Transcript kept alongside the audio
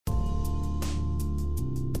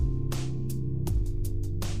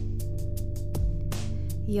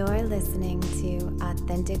You're listening to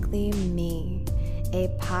Authentically Me, a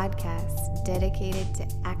podcast dedicated to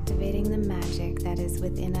activating the magic that is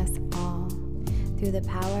within us all through the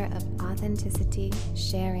power of authenticity,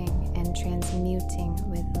 sharing, and transmuting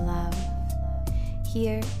with love.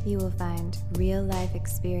 Here, you will find real-life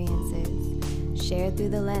experiences shared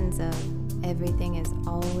through the lens of everything is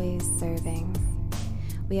always serving.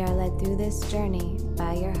 We are led through this journey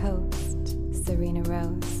by your host, Serena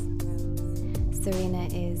Rose. Serena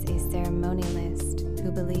is a ceremonialist who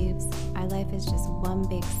believes our life is just one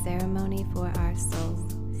big ceremony for our soul.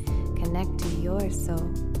 Connect to your soul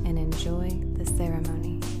and enjoy the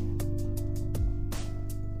ceremony.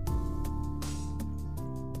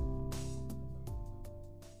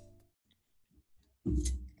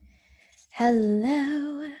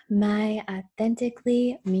 Hello, my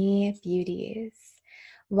Authentically Me beauties.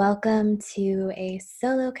 Welcome to a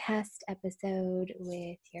solo cast episode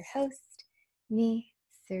with your host, me,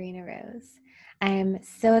 Serena Rose. I am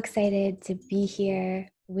so excited to be here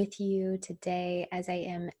with you today, as I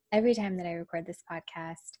am every time that I record this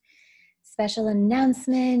podcast. Special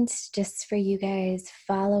announcement just for you guys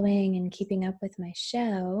following and keeping up with my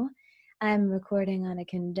show. I'm recording on a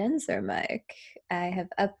condenser mic. I have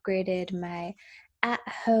upgraded my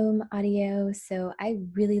at-home audio, so I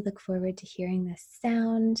really look forward to hearing the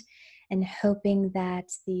sound and hoping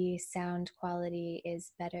that the sound quality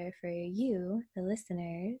is better for you, the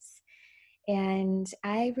listeners. And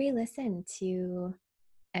I re-listen to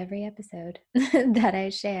every episode that I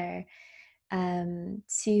share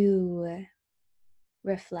to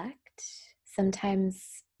reflect. Sometimes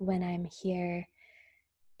when I'm here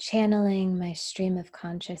channeling my stream of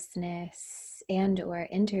consciousness and or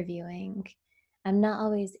interviewing, I'm not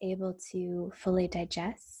always able to fully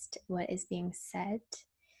digest what is being said.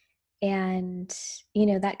 And,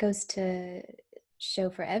 that goes to show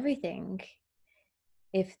for everything.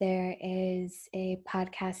 If there is a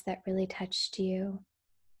podcast that really touched you,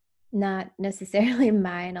 not necessarily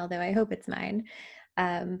mine, although I hope it's mine,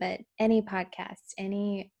 but any podcast,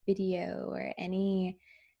 any video, or any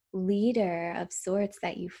leader of sorts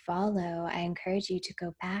that you follow, I encourage you to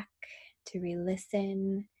go back, to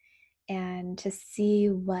re-listen, and to see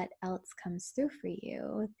what else comes through for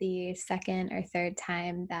you the second or third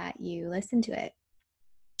time that you listen to it.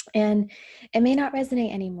 And it may not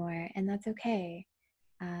resonate anymore, and that's okay.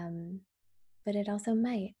 But it also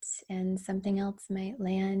might, and something else might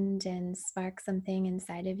land and spark something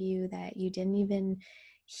inside of you that you didn't even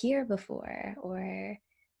hear before or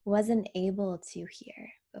wasn't able to hear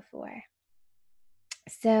before.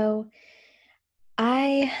 So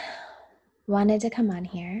I wanted to come on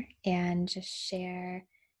here and just share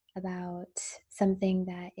about something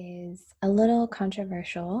that is a little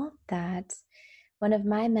controversial that one of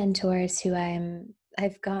my mentors, who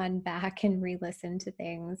I've gone back and re-listened to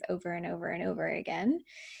things over and over and over again.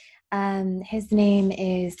 His name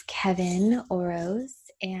is Kevin Orosz,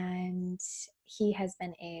 and he has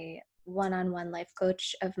been a one-on-one life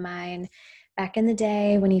coach of mine back in the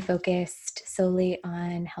day when he focused solely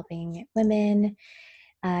on helping women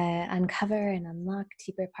uncover and unlock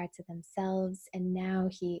deeper parts of themselves. And now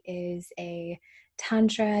he is a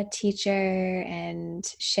Tantra teacher and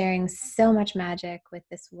sharing so much magic with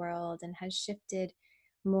this world, and has shifted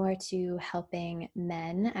more to helping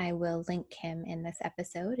men. I will link him in this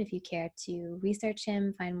episode if you care to research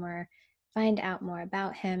him, find out more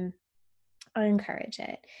about him. I encourage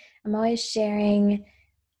it. I'm always sharing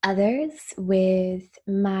others with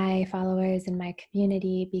my followers and my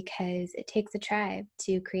community because it takes a tribe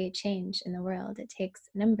to create change in the world. It takes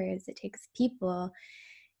numbers, it takes people.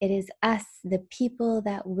 It is us, the people,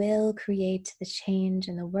 that will create the change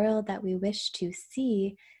in the world that we wish to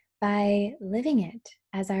see by living it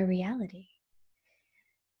as our reality.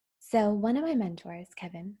 So one of my mentors,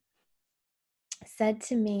 Kevin, said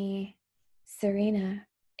to me, Serena,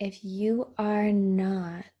 if you are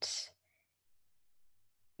not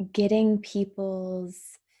getting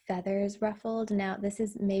people's feathers ruffled. Now, this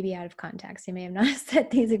is maybe out of context. He may have not said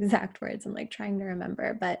these exact words. I'm trying to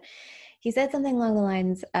remember, but he said something along the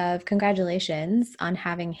lines of, congratulations on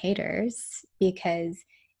having haters, because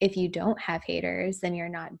if you don't have haters, then you're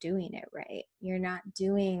not doing it right. You're not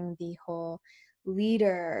doing the whole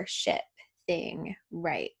leadership thing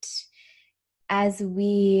right. As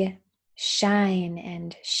we shine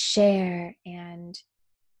and share and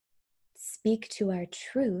speak to our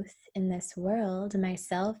truth in this world,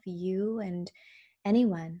 myself, you, and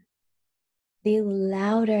anyone, the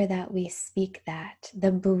louder that we speak that,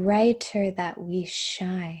 the brighter that we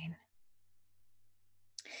shine,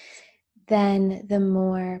 then the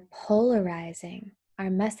more polarizing our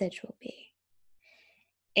message will be.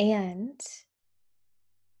 And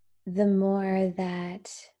the more that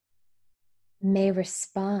may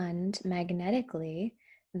respond magnetically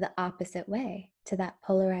the opposite way to that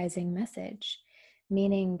polarizing message,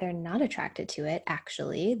 meaning they're not attracted to it,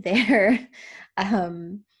 actually. They're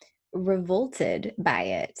revolted by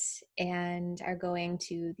it and are going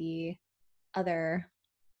to the other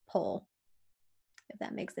pole, if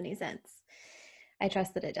that makes any sense. I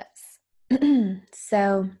trust that it does.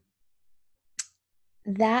 So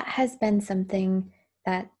that has been something,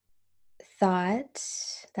 that thought,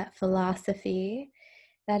 that philosophy,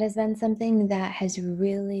 that has been something that has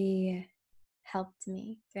really helped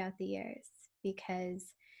me throughout the years,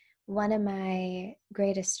 because one of my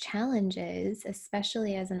greatest challenges,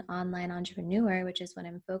 especially as an online entrepreneur, which is what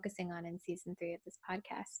I'm focusing on in season 3 of this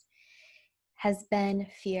podcast, has been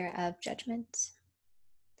fear of judgment.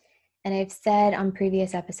 And I've said on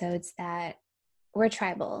previous episodes that we're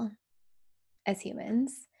tribal as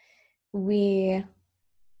humans. We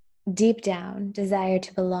deep down desire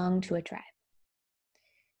to belong to a tribe.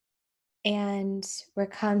 And we're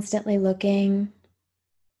constantly looking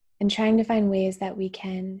and trying to find ways that we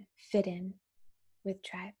can fit in with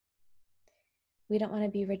tribe. We don't want to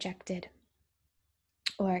be rejected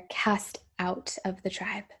or cast out of the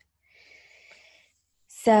tribe.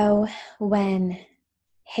 So when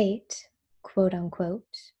hate, quote unquote,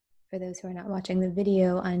 for those who are not watching the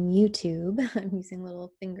video on YouTube, I'm using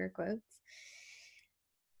little finger quotes.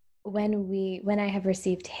 When I have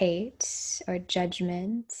received hate or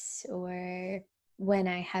judgment, or when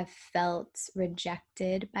I have felt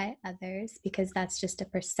rejected by others, because that's just a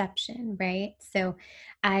perception, right? So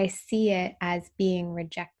I see it as being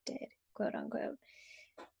rejected, quote unquote.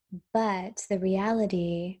 But the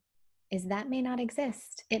reality is that may not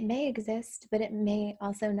exist. It may exist, but it may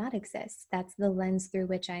also not exist. That's the lens through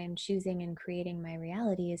which I am choosing and creating my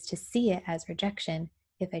reality, is to see it as rejection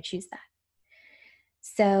if I choose that.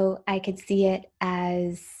 So I could see it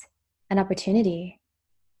as an opportunity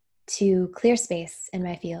to clear space in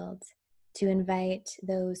my field, to invite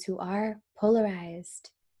those who are polarized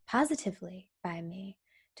positively by me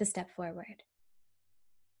to step forward.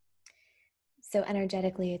 So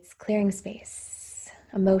energetically, it's clearing space,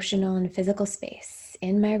 emotional and physical space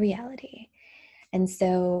in my reality. And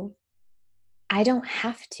so I don't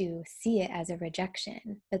have to see it as a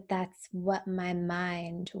rejection, but that's what my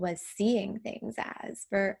mind was seeing things as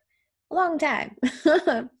for a long time,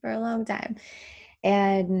 for a long time.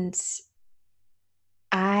 And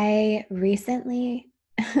I recently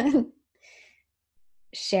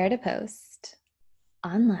shared a post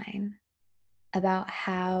online about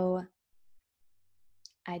how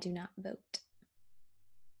I do not vote.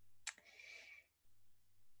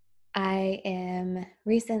 I am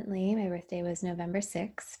recently, my birthday was November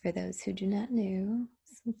 6th, for those who do not know,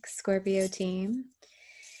 Scorpio team.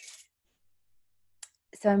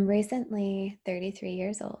 So I'm recently 33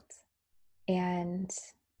 years old, and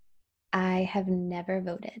I have never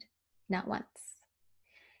voted, not once.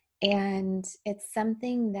 And it's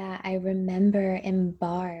something that I remember in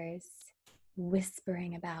bars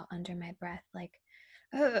whispering about under my breath, like,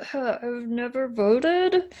 I've never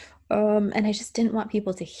voted. And I just didn't want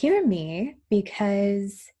people to hear me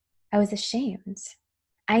because I was ashamed.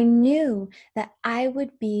 I knew that I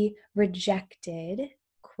would be rejected,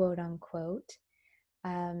 quote unquote,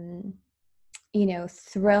 thrown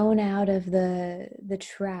out of the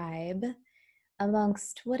tribe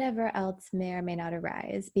amongst whatever else may or may not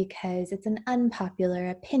arise, because it's an unpopular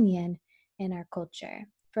opinion in our culture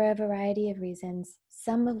for a variety of reasons,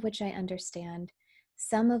 some of which I understand,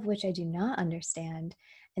 some of which I do not understand,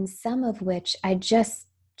 and some of which I just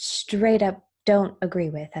straight up don't agree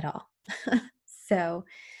with at all. So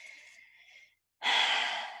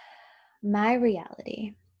my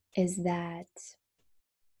reality is that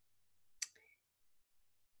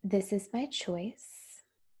this is my choice.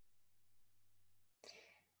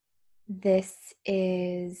 This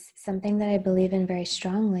is something that I believe in very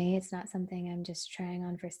strongly. It's not something I'm just trying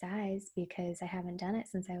on for size, because I haven't done it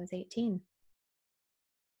since I was 18.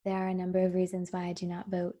 There are a number of reasons why I do not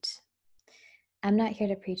vote. I'm not here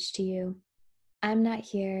to preach to you. I'm not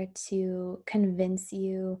here to convince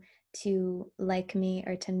you to like me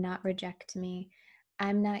or to not reject me.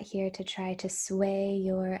 I'm not here to try to sway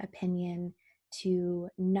your opinion to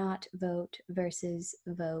not vote versus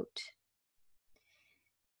vote.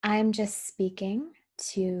 I'm just speaking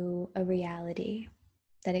to a reality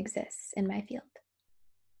that exists in my field.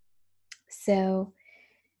 So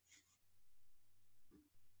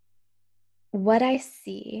what I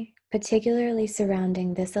see, particularly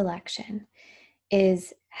surrounding this election,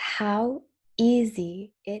 is how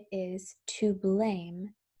easy it is to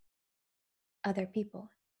blame other people.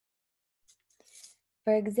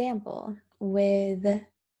 For example, with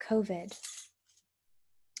COVID,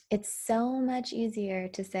 it's so much easier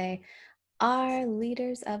to say, our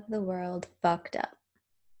leaders of the world fucked up.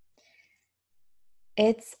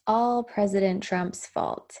 It's all President Trump's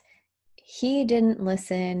fault. He didn't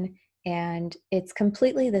listen, and it's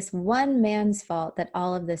completely this one man's fault that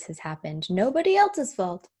all of this has happened. Nobody else's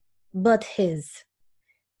fault but his.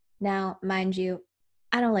 Now, mind you,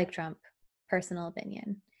 I don't like Trump, personal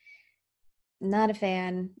opinion. Not a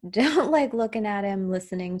fan. Don't like looking at him,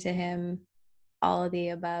 listening to him, all of the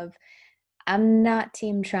above. I'm not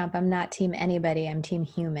team Trump. I'm not team anybody. I'm team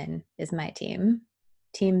human is my team.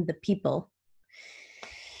 Team the people.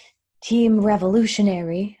 Team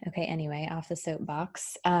revolutionary. Okay, anyway, off the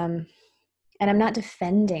soapbox. And I'm not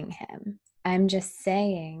defending him. I'm just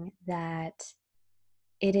saying that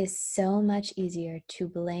it is so much easier to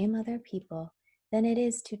blame other people than it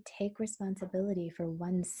is to take responsibility for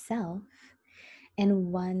oneself and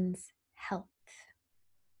one's health.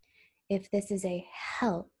 If this is a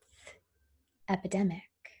health epidemic,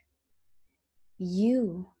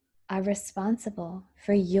 you are responsible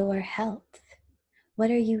for your health.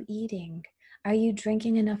 What are you eating? Are you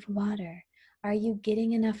drinking enough water? Are you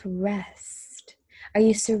getting enough rest? Are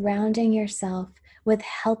you surrounding yourself with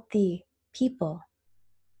healthy people?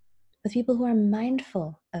 With people who are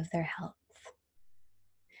mindful of their health?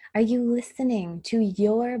 Are you listening to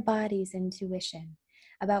your body's intuition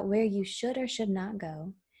about where you should or should not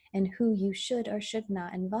go and who you should or should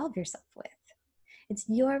not involve yourself with? It's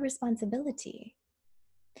your responsibility.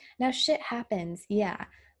 Now, shit happens. Yeah.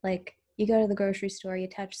 Like you go to the grocery store, you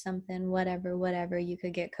touch something, whatever, you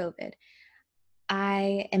could get COVID.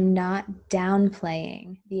 I am not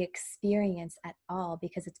downplaying the experience at all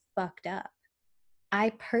because it's fucked up.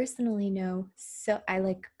 I personally know, so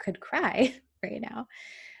I could cry right now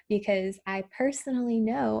because I personally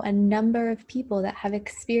know a number of people that have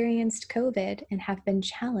experienced COVID and have been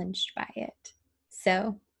challenged by it.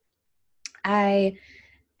 So I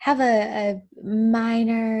have a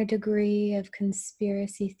minor degree of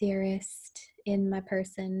conspiracy theorist in my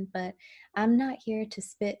person, but I'm not here to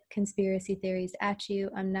spit conspiracy theories at you.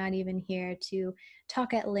 I'm not even here to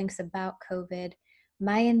talk at lengths about COVID.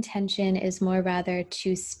 My intention is more rather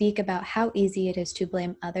to speak about how easy it is to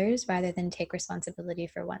blame others rather than take responsibility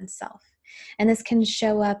for oneself. And this can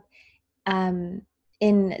show up in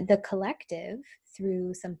the collective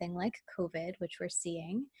through something like COVID, which we're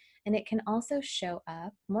seeing, and it can also show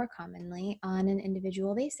up more commonly on an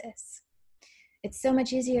individual basis. It's so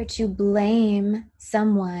much easier to blame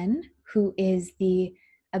someone who is the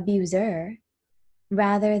abuser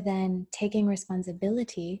rather than taking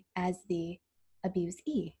responsibility as the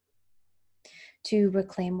abusee, to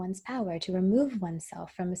reclaim one's power, to remove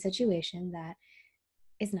oneself from a situation that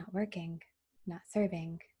is not working, not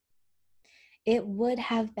serving. It would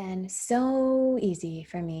have been so easy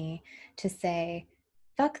for me to say,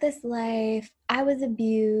 fuck this life, I was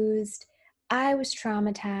abused, I was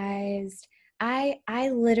traumatized. I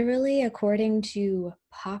literally, according to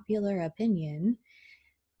popular opinion,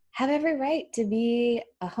 have every right to be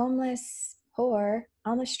a homeless whore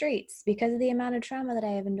on the streets because of the amount of trauma that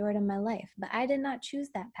I have endured in my life. But I did not choose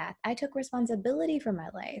that path. I took responsibility for my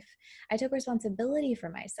life. I took responsibility for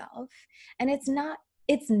myself. And it's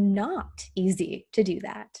not easy to do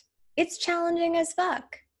that. It's challenging as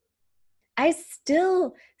fuck. I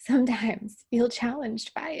still sometimes feel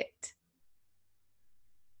challenged by it.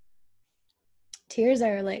 Tears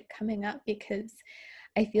are coming up because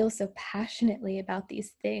I feel so passionately about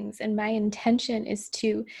these things. And my intention is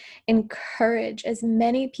to encourage as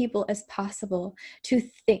many people as possible to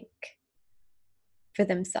think for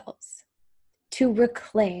themselves, to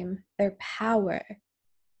reclaim their power,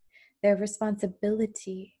 their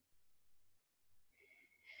responsibility.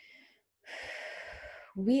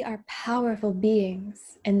 We are powerful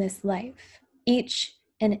beings in this life, each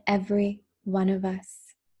and every one of us.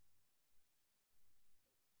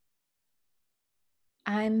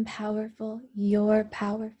 I'm powerful, you're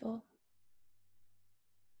powerful.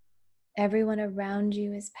 Everyone around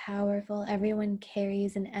you is powerful. Everyone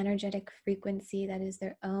carries an energetic frequency that is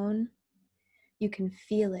their own. You can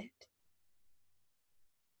feel it.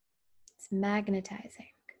 It's magnetizing.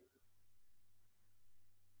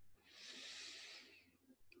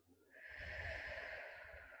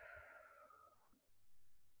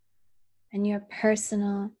 And your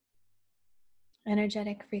personal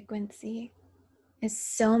energetic frequency is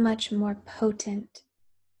so much more potent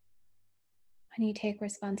when you take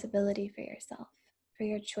responsibility for yourself, for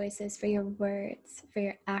your choices, for your words, for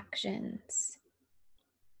your actions,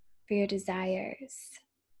 for your desires.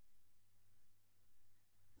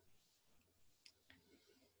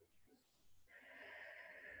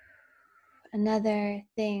 another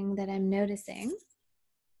thing that I'm noticing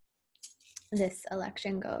this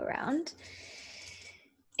election go around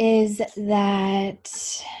is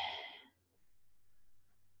that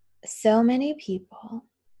so many people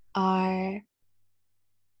are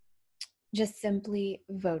just simply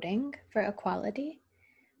voting for equality,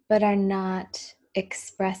 but are not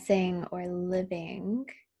expressing or living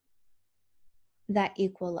that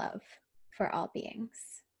equal love for all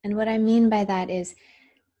beings. And what I mean by that is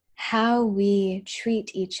how we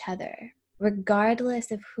treat each other,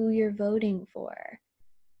 regardless of who you're voting for.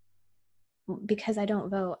 Because I don't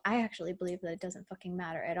vote, I actually believe that it doesn't fucking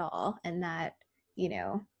matter at all, and that,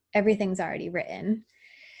 everything's already written.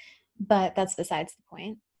 But that's besides the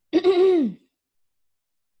point.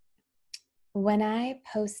 When I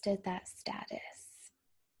posted that status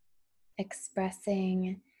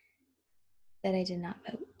expressing that I did not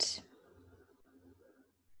vote,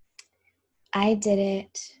 I did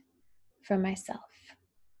it for myself.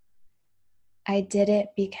 I did it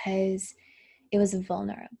because it was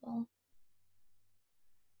vulnerable.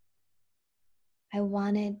 I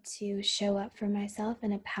wanted to show up for myself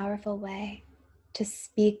in a powerful way, to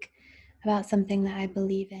speak about something that I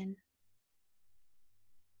believe in.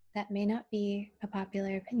 That may not be a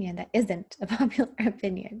popular opinion, that isn't a popular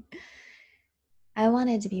opinion. I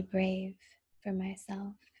wanted to be brave for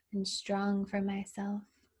myself and strong for myself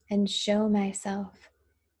and show myself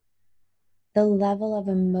the level of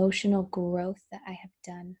emotional growth that I have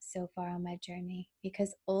done so far on my journey,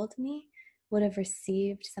 because old me would have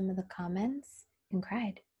received some of the comments and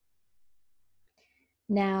cried.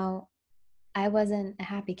 Now, I wasn't a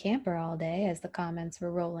happy camper all day as the comments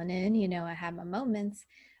were rolling in. I had my moments,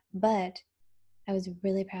 but I was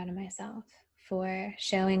really proud of myself for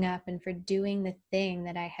showing up and for doing the thing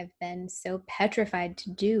that I have been so petrified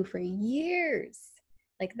to do for years.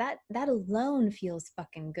 Like that alone feels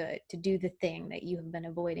fucking good, to do the thing that you have been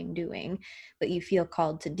avoiding doing, but you feel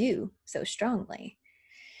called to do so strongly.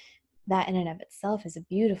 That in and of itself is a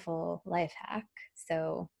beautiful life hack.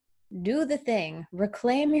 So do the thing,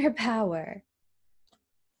 reclaim your power.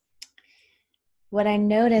 What I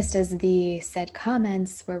noticed as the said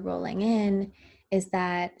comments were rolling in is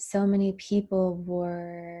that so many people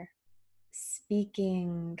were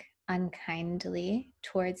speaking unkindly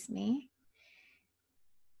towards me,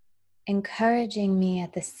 encouraging me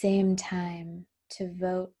at the same time to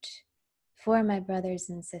vote for my brothers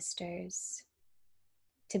and sisters,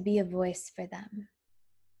 to be a voice for them,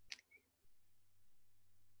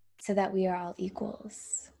 so that we are all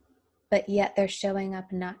equals. But yet they're showing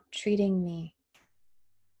up not treating me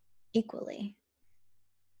equally,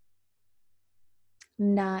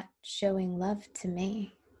 not showing love to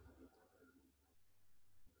me.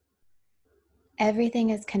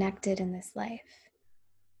 Everything is connected in this life.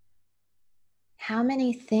 How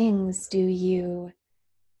many things do you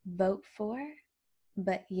vote for,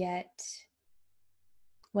 but yet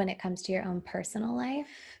when it comes to your own personal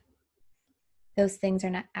life, those things are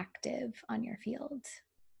not active on your field?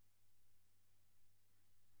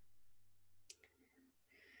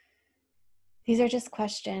 These are just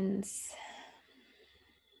questions.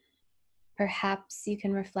 Perhaps you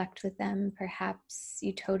can reflect with them. Perhaps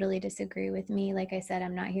you totally disagree with me. Like I said,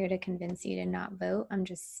 I'm not here to convince you to not vote. I'm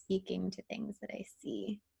just speaking to things that I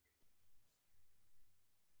see.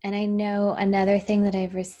 And I know another thing that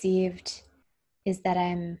I've received is that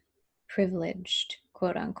I'm privileged,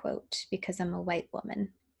 quote unquote, because I'm a white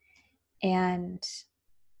woman. And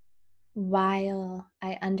while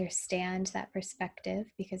I understand that perspective,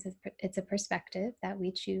 because it's a perspective that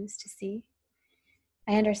we choose to see,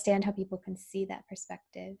 I understand how people can see that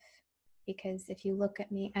perspective. Because if you look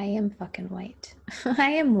at me, I am fucking white. I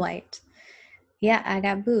am white. Yeah, I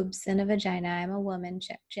got boobs and a vagina. I'm a woman,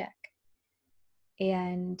 check, check.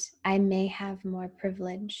 And I may have more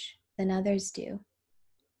privilege than others do.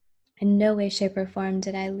 In no way, shape, or form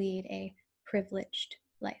did I lead a privileged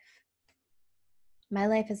life. My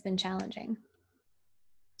life has been challenging,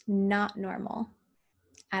 not normal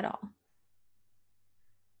at all.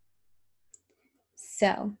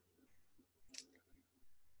 So,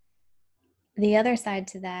 the other side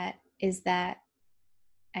to that is that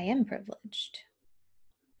I am privileged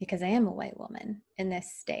because I am a white woman in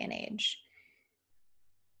this day and age.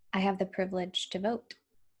 I have the privilege to vote,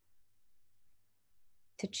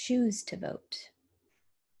 to choose to vote.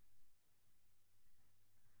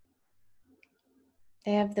 I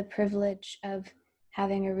have the privilege of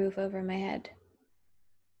having a roof over my head.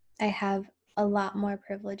 I have a lot more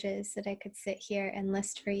privileges that I could sit here and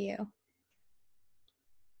list for you.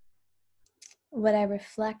 What I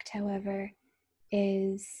reflect, however,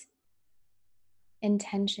 is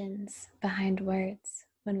intentions behind words.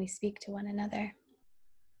 when we speak to one another.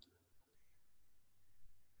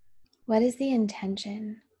 What is the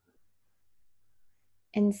intention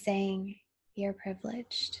in saying you're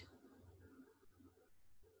privileged?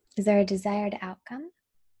 Is there a desired outcome?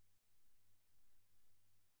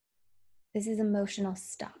 This is emotional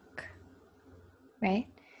stock, right?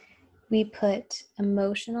 We put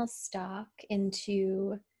emotional stock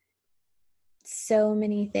into so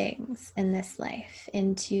many things in this life,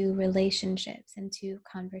 into relationships, into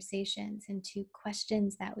conversations, into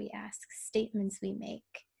questions that we ask, statements we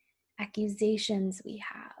make, accusations we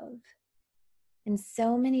have. And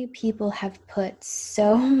so many people have put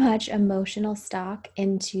so much emotional stock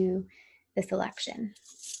into this election.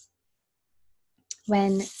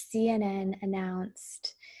 When CNN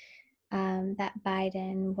announced that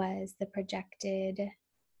Biden was the projected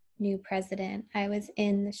new president, I was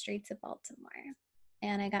in the streets of Baltimore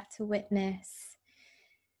and I got to witness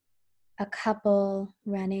a couple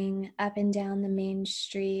running up and down the main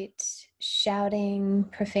street, shouting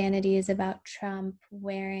profanities about Trump,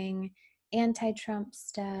 wearing anti-Trump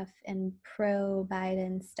stuff and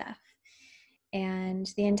pro-Biden stuff. And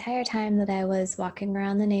the entire time that I was walking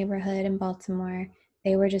around the neighborhood in Baltimore,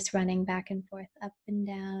 they were just running back and forth, up and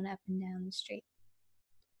down the street.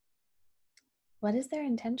 What is their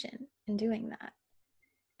intention in doing that?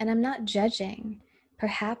 And I'm not judging.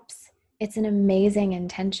 Perhaps it's an amazing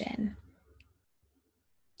intention.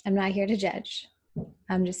 I'm not here to judge.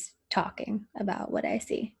 I'm just talking about what I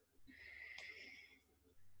see.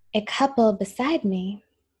 A couple beside me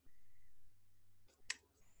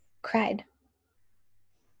cried,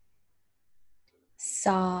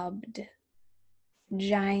 sobbed,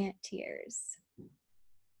 giant tears.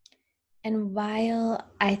 And while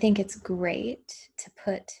I think it's great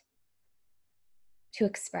to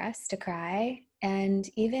express, to cry, and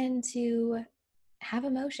even to have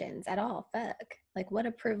emotions at all, like what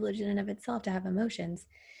a privilege in and of itself to have emotions.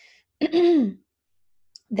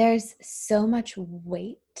 There's so much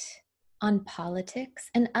weight on politics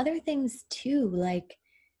and other things too, like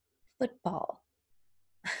football.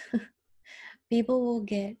 People will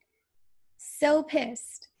get so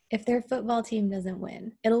pissed if their football team doesn't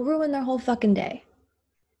win. It'll ruin their whole fucking day.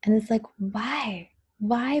 And it's like, why?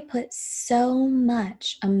 Why put so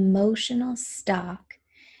much emotional stock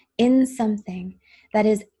in something that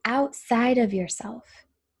is outside of yourself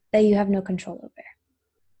that you have no control over?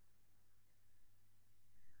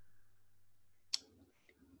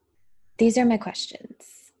 These are my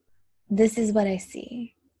questions. This is what I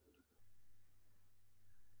see.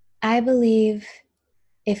 I believe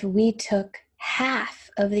if we took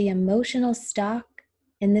half of the emotional stock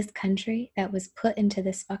in this country that was put into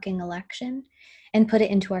this fucking election and put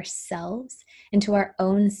it into ourselves, into our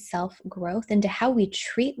own self-growth, into how we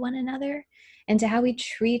treat one another, into how we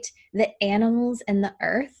treat the animals and the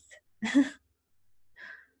earth,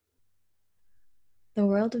 the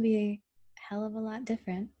world would be a hell of a lot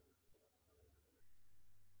different.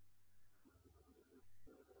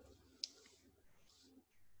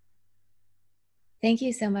 Thank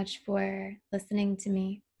you so much for listening to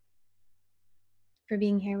me, for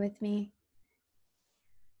being here with me.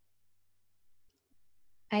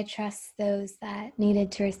 I trust those that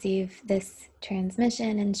needed to receive this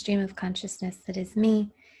transmission and stream of consciousness that is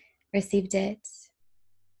me received it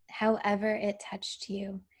however it touched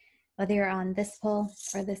you, whether you're on this pole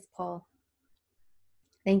or this pole.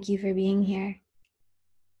 Thank you for being here.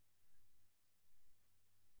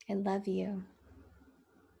 I love you.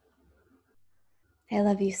 I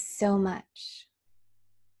love you so much.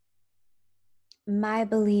 My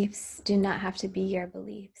beliefs do not have to be your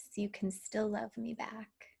beliefs. You can still love me back.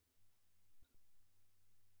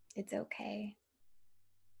 It's okay.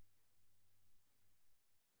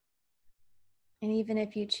 And even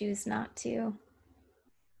if you choose not to,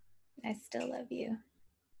 I still love you.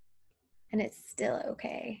 And it's still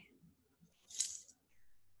okay.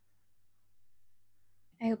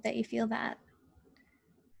 I hope that you feel that.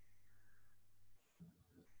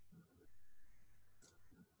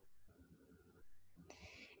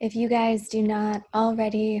 If you guys do not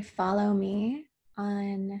already follow me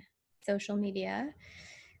on social media,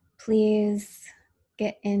 please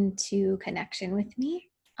get into connection with me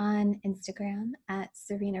on Instagram at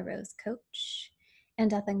Serena Rose Coach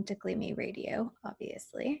and Authentically Me Radio,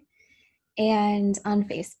 obviously, and on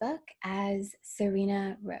Facebook as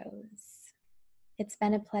Serena Rose. It's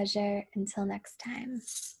been a pleasure. Until next time.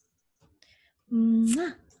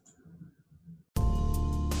 Mwah.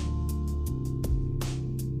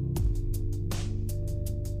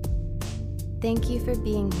 Thank you for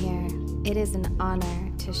being here. It is an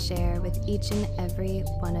honor to share with each and every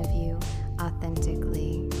one of you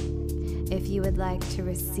authentically. If you would like to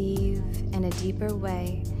receive in a deeper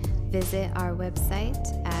way, visit our website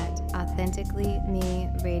at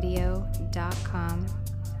authenticallymeradio.com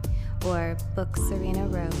or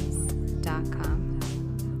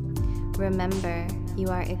bookserenarose.com. Remember, you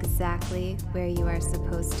are exactly where you are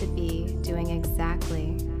supposed to be, doing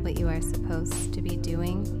exactly what you are supposed to be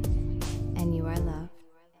doing, and you are loved.